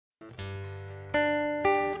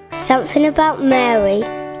Something about Mary,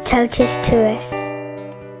 Totus2us.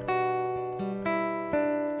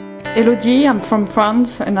 Elodie, I'm from France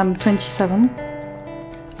and I'm 27.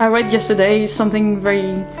 I read yesterday something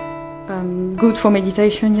very good for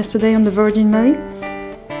meditation yesterday on the Virgin Mary.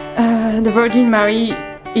 The Virgin Mary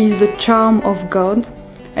is the charm of God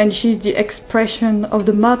and she's the expression of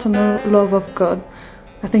the maternal love of God.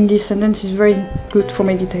 I think this sentence is very good for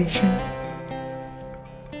meditation.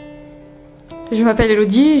 Je m'appelle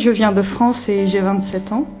Elodie, je viens de France et j'ai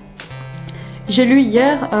 27 ans. J'ai lu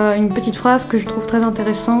hier une petite phrase que je trouve très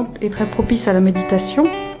intéressante et très propice à la méditation.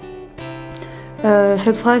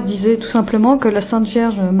 Cette phrase disait tout simplement que la Sainte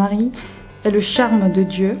Vierge Marie est le charme de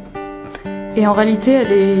Dieu et en réalité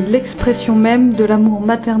elle est l'expression même de l'amour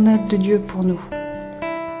maternel de Dieu pour nous.